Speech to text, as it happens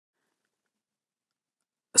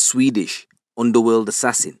Swedish underworld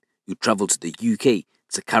assassin who travelled to the UK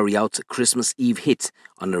to carry out a Christmas Eve hit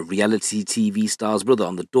on a reality TV star's brother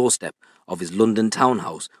on the doorstep of his London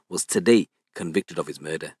townhouse was today convicted of his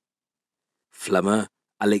murder. Flamur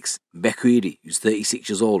Beqiri, who's 36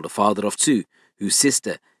 years old, a father of two, whose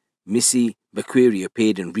sister, Fouad Hemissi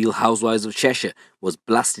appeared in Real Housewives of Cheshire, was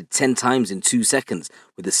blasted 10 times in 2 seconds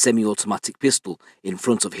with a semi-automatic pistol in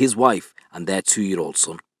front of his wife and their 2-year-old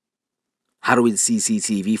son. Harrowing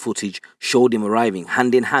CCTV footage showed him arriving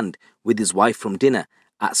hand in hand with his wife from dinner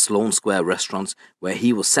at Sloane Square restaurants, where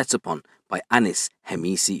he was set upon by Fouad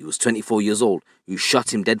Hemissi, who was 24 years old, who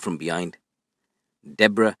shot him dead from behind.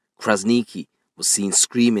 Deborah Krasniki was seen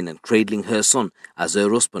screaming and cradling her son as her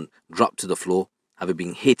husband dropped to the floor, having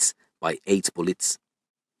been hit by 8 bullets.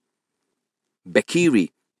 Beqiri,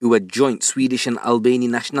 who had joint Swedish and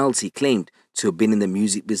Albanian nationality, claimed to have been in the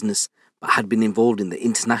music business, but had been involved in the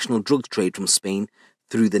international drug trade from Spain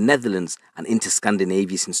through the Netherlands and into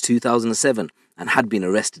Scandinavia since 2007 and had been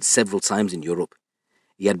arrested several times in Europe.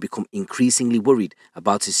 He had become increasingly worried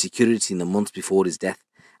about his security in the months before his death,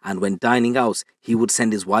 and when dining out, he would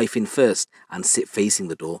send his wife in first and sit facing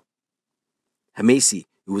the door. Hemissi,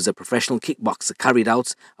 who was a professional kickboxer, carried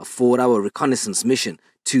out a 4-hour reconnaissance mission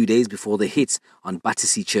 2 days before the hit on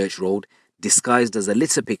Battersea Church Road, disguised as a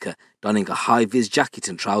litter picker, donning a high-vis jacket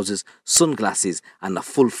and trousers, sunglasses and a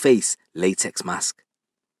full-face latex mask.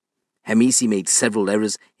 Hemissi made several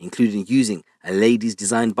errors, including using a ladies'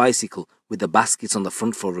 designed bicycle with a basket on the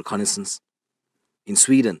front for reconnaissance. In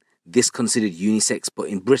Sweden, this considered unisex, but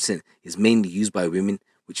in Britain is mainly used by women,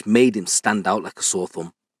 which made him stand out like a sore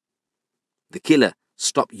thumb. The killer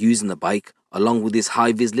stopped using the bike along with his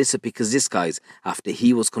high-vis litter picker's disguise after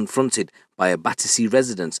he was confronted by a Battersea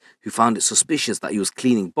resident who found it suspicious that he was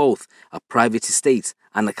cleaning both a private estate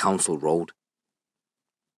and a council road.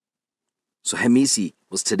 So Hemissi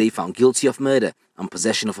was today found guilty of murder and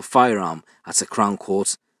possession of a firearm at a Crown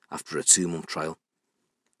Court after a 2-month trial.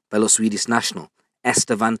 Fellow Swedish national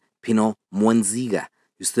Estevan Pino Mwenziga,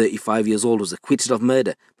 who's 35 years old, was acquitted of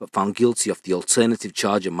murder but found guilty of the alternative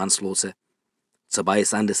charge of manslaughter.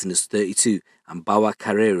 Tobias Andersson is 32 and Bawa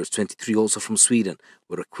Carrera is 23, also from Sweden,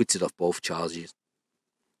 were acquitted of both charges.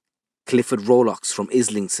 Clifford Rolox from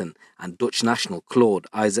Islington and Dutch national Claude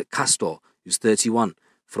Isaac Castor, who's 31,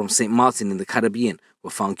 from St. Martin in the Caribbean, were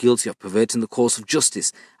found guilty of perverting the course of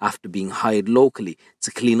justice after being hired locally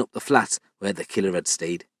to clean up the flat where the killer had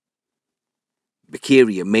stayed.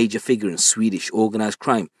 Beqiri, a major figure in Swedish organised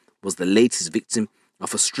crime, was the latest victim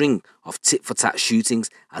of a string of tit-for-tat shootings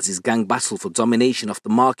as his gang battled for domination of the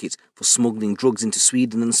market for smuggling drugs into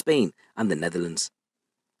Sweden and Spain and the Netherlands.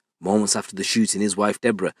 Moments after the shooting, his wife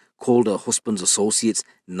Deborah called her husband's associate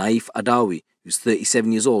Naif Adawi, who's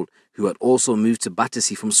 37 years old, who had also moved to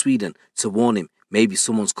Battersea from Sweden, to warn him, maybe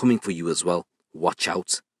someone's coming for you as well, watch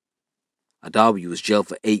out. Adawi was jailed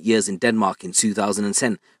for 8 years in Denmark in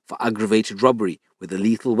 2010 for aggravated robbery with a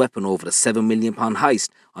lethal weapon over a £7 million heist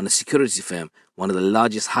on a security firm, one of the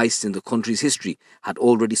largest heists in the country's history, had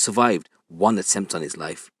already survived one attempt on his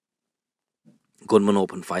life. Gunman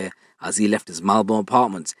opened fire as he left his Melbourne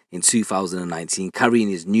apartment in 2019 carrying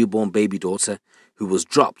his newborn baby daughter, who was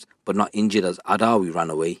dropped but not injured as Adawi ran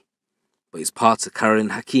away. But his partner Karen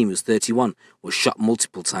Hakim, who's 31, was shot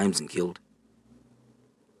multiple times and killed.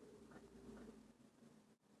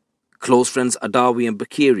 Close friends Adawi and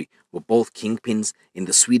Beqiri were both kingpins in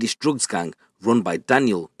the Swedish drugs gang run by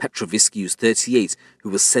Daniel Petrovisky, who's 38, who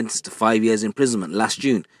was sentenced to 5 years imprisonment last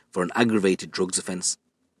June for an aggravated drugs offence.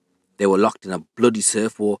 They were locked in a bloody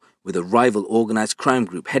surf war with a rival organised crime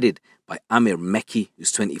group headed by Amir Mekki,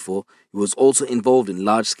 who's 24, who was also involved in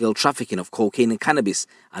large-scale trafficking of cocaine and cannabis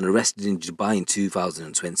and arrested in Dubai in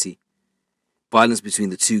 2020. Violence between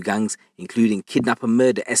the two gangs, including kidnap and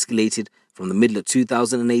murder, escalated from the middle of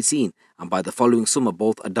 2018, and by the following summer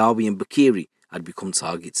both Adawi and Beqiri had become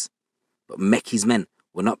targets. But Mekki's men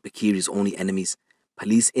were not Beqiri's only enemies.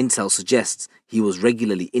 Police intel suggests he was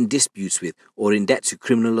regularly in disputes with or in debt to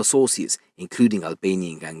criminal associates, including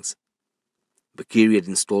Albanian gangs. Beqiri had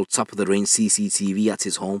installed top-of-the-range CCTV at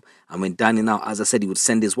his home, and when dining out, as I said, he would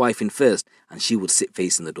send his wife in first and she would sit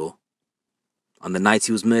facing the door. On the night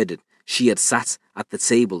he was murdered, she had sat at the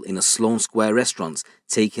table in a Sloane Square restaurant,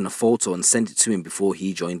 taking a photo and sent it to him before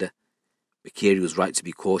he joined her. Beqiri was right to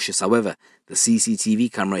be cautious. However, the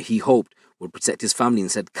CCTV camera, he hoped, would protect his family,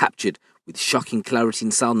 instead captured with shocking clarity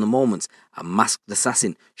and sound the moment a masked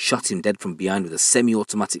assassin shot him dead from behind with a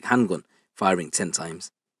semi-automatic handgun, firing 10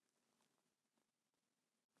 times.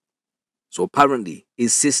 So apparently,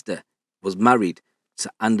 his sister was married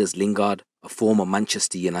to Anders Lingard, a former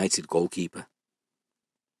Manchester United goalkeeper.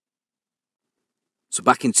 So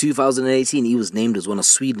back in 2018, he was named as one of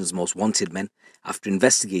Sweden's most wanted men after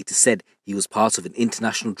investigators said he was part of an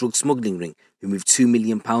international drug smuggling ring who moved £2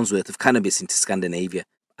 million worth of cannabis into Scandinavia.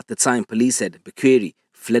 At the time, police said Beqiri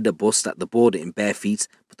fled a bus at the border in bare feet,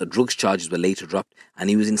 but the drugs charges were later dropped and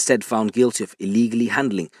he was instead found guilty of illegally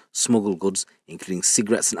handling smuggled goods, including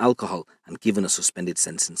cigarettes and alcohol, and given a suspended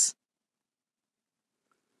sentence.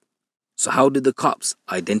 So how did the cops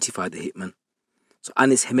identify the hitman? So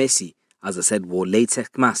Fouad Hemissi, as I said, wore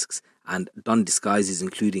latex masks and donned disguises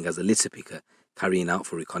including as a litter picker, carrying out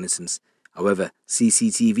for reconnaissance. However,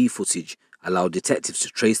 CCTV footage allowed detectives to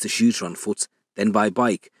trace the shooter on foot, then by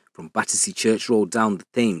bike, from Battersea Church Road down the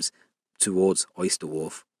Thames towards Oyster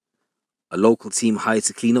Wharf. A local team hired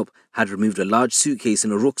to clean up had removed a large suitcase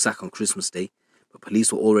and a rucksack on Christmas Day, but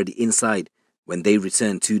police were already inside when they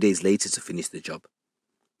returned 2 days later to finish the job.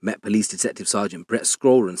 Met Police Detective Sergeant Brett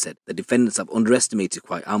Scroller said the defendants have underestimated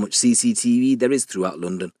quite how much CCTV there is throughout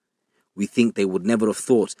London. We think they would never have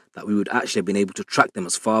thought that we would actually have been able to track them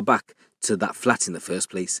as far back to that flat in the first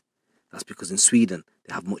place. That's because in Sweden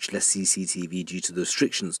they have much less CCTV due to the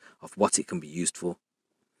restrictions of what it can be used for.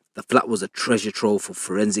 The flat was a treasure trove for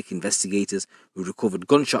forensic investigators who recovered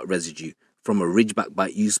gunshot residue from a ridgeback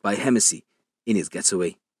bite used by Hemissi in his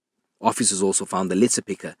getaway. Officers also found the litter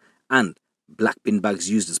picker and black bin bags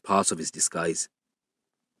used as part of his disguise.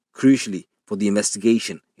 Crucially, for the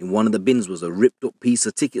investigation, in one of the bins was a ripped up piece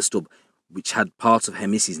of ticket stub which had part of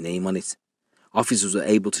Hemissi's name on it. Officers were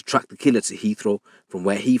able to track the killer to Heathrow, from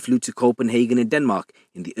where he flew to Copenhagen in Denmark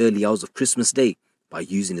in the early hours of Christmas Day by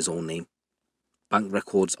using his own name. Bank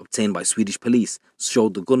records obtained by Swedish police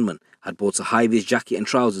showed the gunman had bought a high-vis jacket and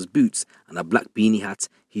trousers, boots and a black beanie hat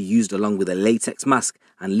he used along with a latex mask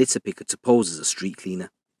and litter picker to pose as a street cleaner.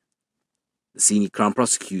 The senior Crown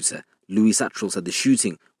Prosecutor, Louis Sattrell, said the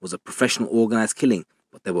shooting was a professional organised killing,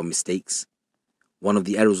 but there were mistakes. One of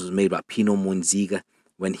the errors was made by Pino Moenziga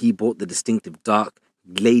when he bought the distinctive dark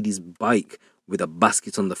lady's bike with a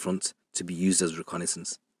basket on the front to be used as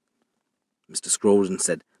reconnaissance. Mr. Scrollden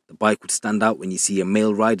said the bike would stand out when you see a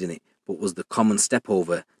male riding it, but was the common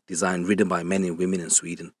step-over design ridden by men and women in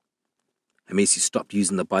Sweden. Hemissi stopped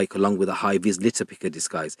using the bike along with a high-vis litter picker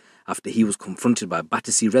disguise after he was confronted by a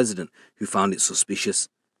Battersea resident who found it suspicious.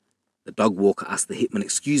 The dog walker asked the hitman,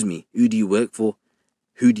 "Excuse me, who do you work for?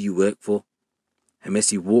 Who do you work for?"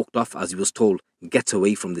 Hemissi walked off as he was told, "Get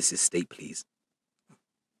away from this estate, please."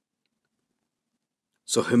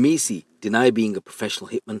 So Hemissi denied being a professional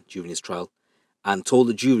hitman during his trial and told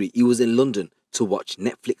the jury he was in London to watch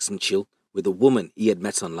Netflix and chill with a woman he had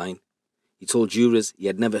met online. He told jurors he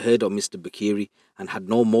had never heard of Mr. Beqiri and had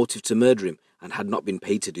no motive to murder him and had not been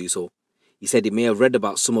paid to do so. He said he may have read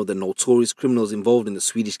about some of the notorious criminals involved in the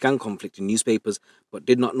Swedish gang conflict in newspapers, but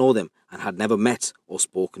did not know them and had never met or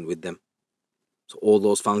spoken with them. So all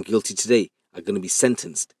those found guilty today are going to be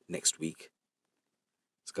sentenced next week.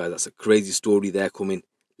 So guys, that's a crazy story there coming.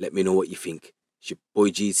 Let me know what you think. It's your boy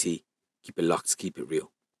GT. Keep it locked, keep it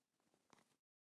real.